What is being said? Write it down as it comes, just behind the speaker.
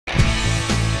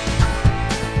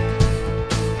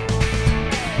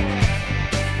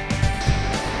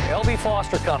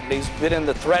Foster Company's been in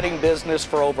the threading business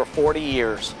for over 40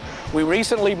 years. We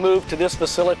recently moved to this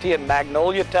facility in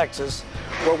Magnolia, Texas,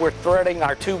 where we're threading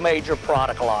our two major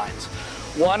product lines.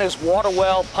 One is water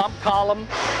well pump column,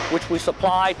 which we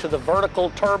supply to the vertical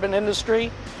turbine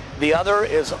industry. The other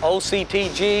is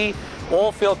OCTG,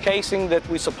 oil field casing, that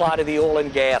we supply to the oil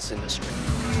and gas industry.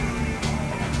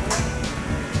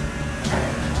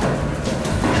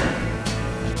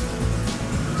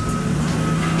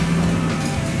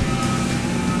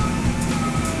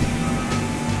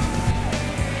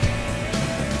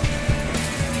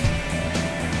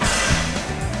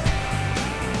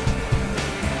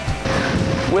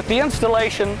 With the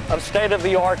installation of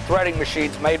state-of-the-art threading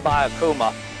machines made by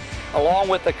Okuma, along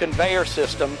with a conveyor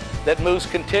system that moves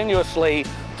continuously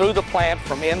through the plant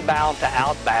from inbound to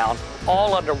outbound,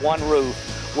 all under one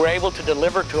roof, we're able to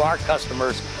deliver to our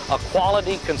customers a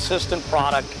quality, consistent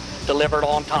product delivered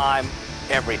on time,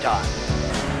 every time.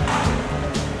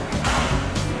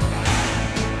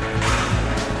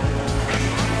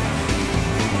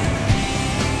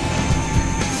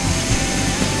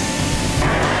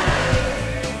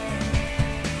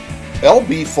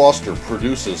 L.B. Foster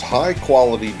produces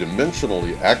high-quality,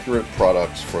 dimensionally accurate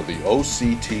products for the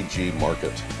OCTG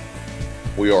market.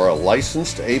 We are a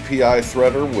licensed API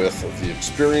threader with the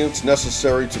experience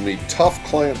necessary to meet tough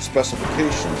client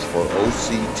specifications for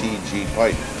OCTG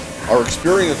pipe. Our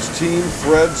experienced team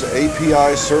threads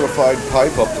API-certified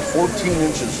pipe up to 14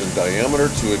 inches in diameter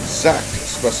to exact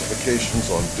specifications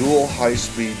on dual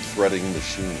high-speed threading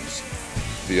machines.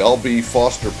 The L.B.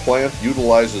 Foster plant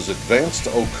utilizes advanced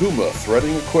Okuma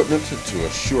threading equipment to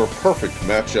assure perfect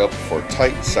matchup for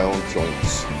tight sound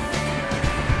joints.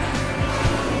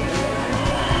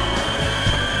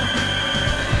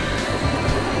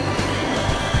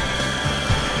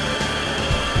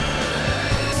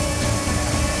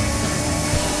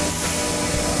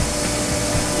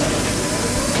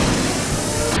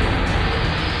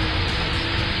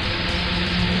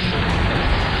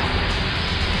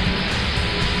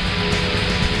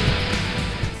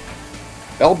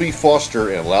 L.B. Foster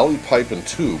and Lally Pipe and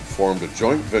Tube formed a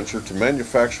joint venture to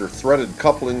manufacture threaded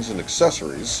couplings and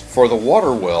accessories for the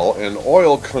water well and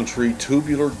oil country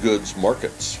tubular goods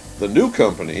markets. The new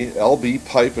company, L.B.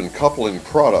 Pipe and Coupling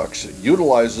Products,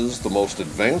 utilizes the most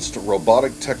advanced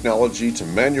robotic technology to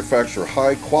manufacture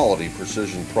high-quality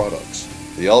precision products.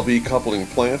 The L.B. Coupling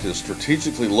plant is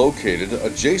strategically located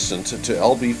adjacent to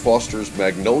L.B. Foster's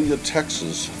Magnolia,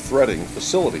 Texas threading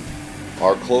facility.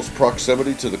 Our close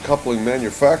proximity to the coupling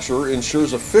manufacturer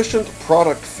ensures efficient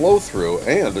product flow-through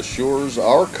and assures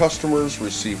our customers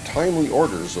receive timely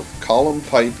orders of column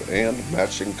pipe and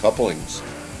matching couplings.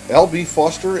 L.B.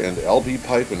 Foster and L.B.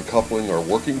 Pipe and Coupling are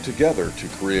working together to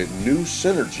create new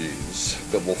synergies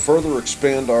that will further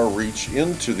expand our reach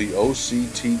into the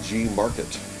OCTG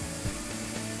market.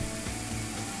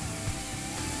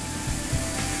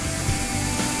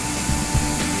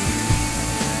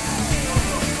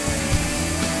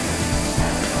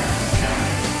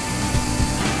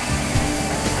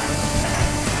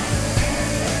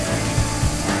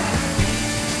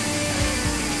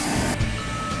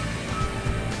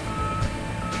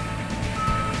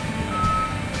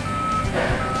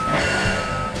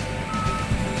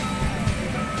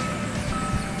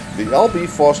 The L.B.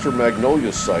 Foster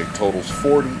Magnolia site totals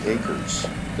 40 acres.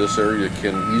 This area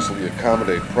can easily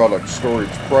accommodate product storage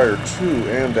prior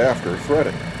to and after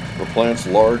threading. The plant's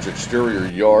large exterior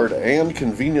yard and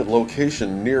convenient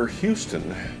location near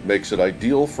Houston makes it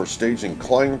ideal for staging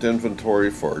client inventory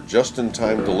for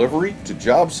just-in-time delivery to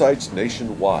job sites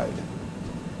nationwide.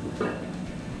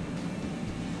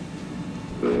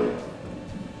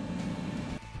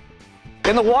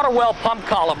 In the water well pump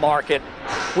column market,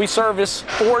 we service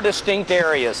four distinct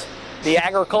areas: the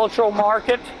agricultural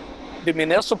market, the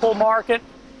municipal market,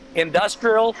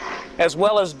 industrial, as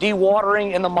well as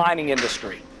dewatering in the mining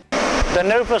industry. The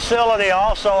new facility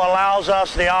also allows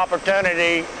us the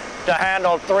opportunity to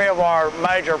handle three of our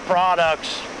major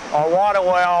products: our water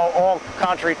well, oil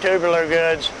country tubular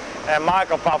goods, and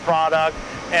micropump product,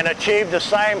 and achieve the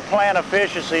same plant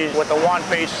efficiencies with a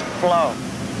one-piece flow.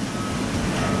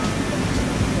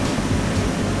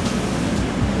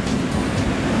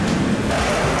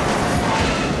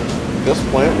 This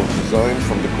plant was designed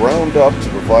from the ground up to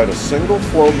provide a single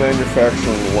flow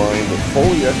manufacturing line that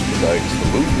fully expedites the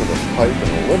movement of pipe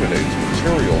and eliminates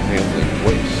material handling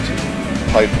waste.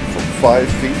 Pipe from 5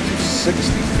 feet to 60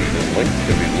 feet in length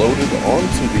can be loaded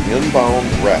onto the inbound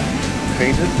rack,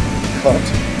 painted, cut,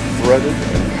 threaded,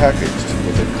 and packaged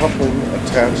with a coupling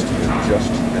attached in just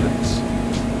minutes.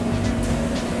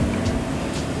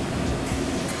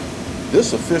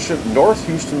 This efficient North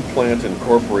Houston plant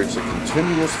incorporates a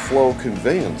continuous flow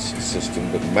conveyance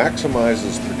system that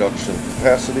maximizes production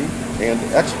capacity and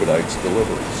expedites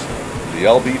deliveries. The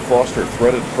L.B. Foster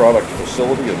Threaded Product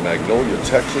Facility in Magnolia,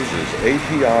 Texas is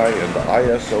API and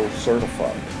ISO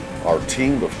certified. Our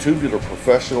team of tubular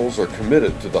professionals are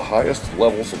committed to the highest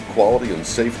levels of quality and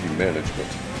safety management.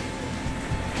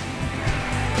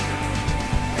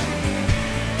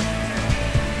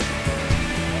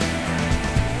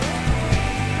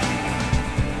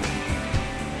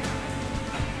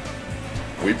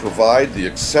 We provide the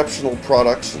exceptional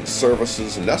products and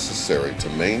services necessary to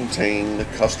maintain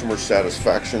customer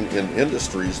satisfaction in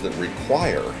industries that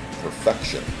require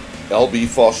perfection. L.B.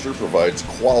 Foster provides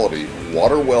quality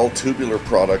water well tubular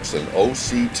products and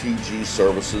OCTG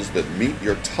services that meet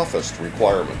your toughest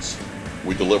requirements.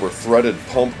 We deliver threaded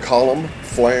pump column,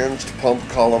 flanged pump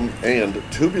column, and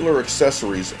tubular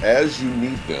accessories as you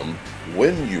need them,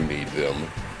 when you need them,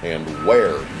 and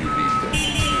where you need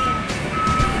them.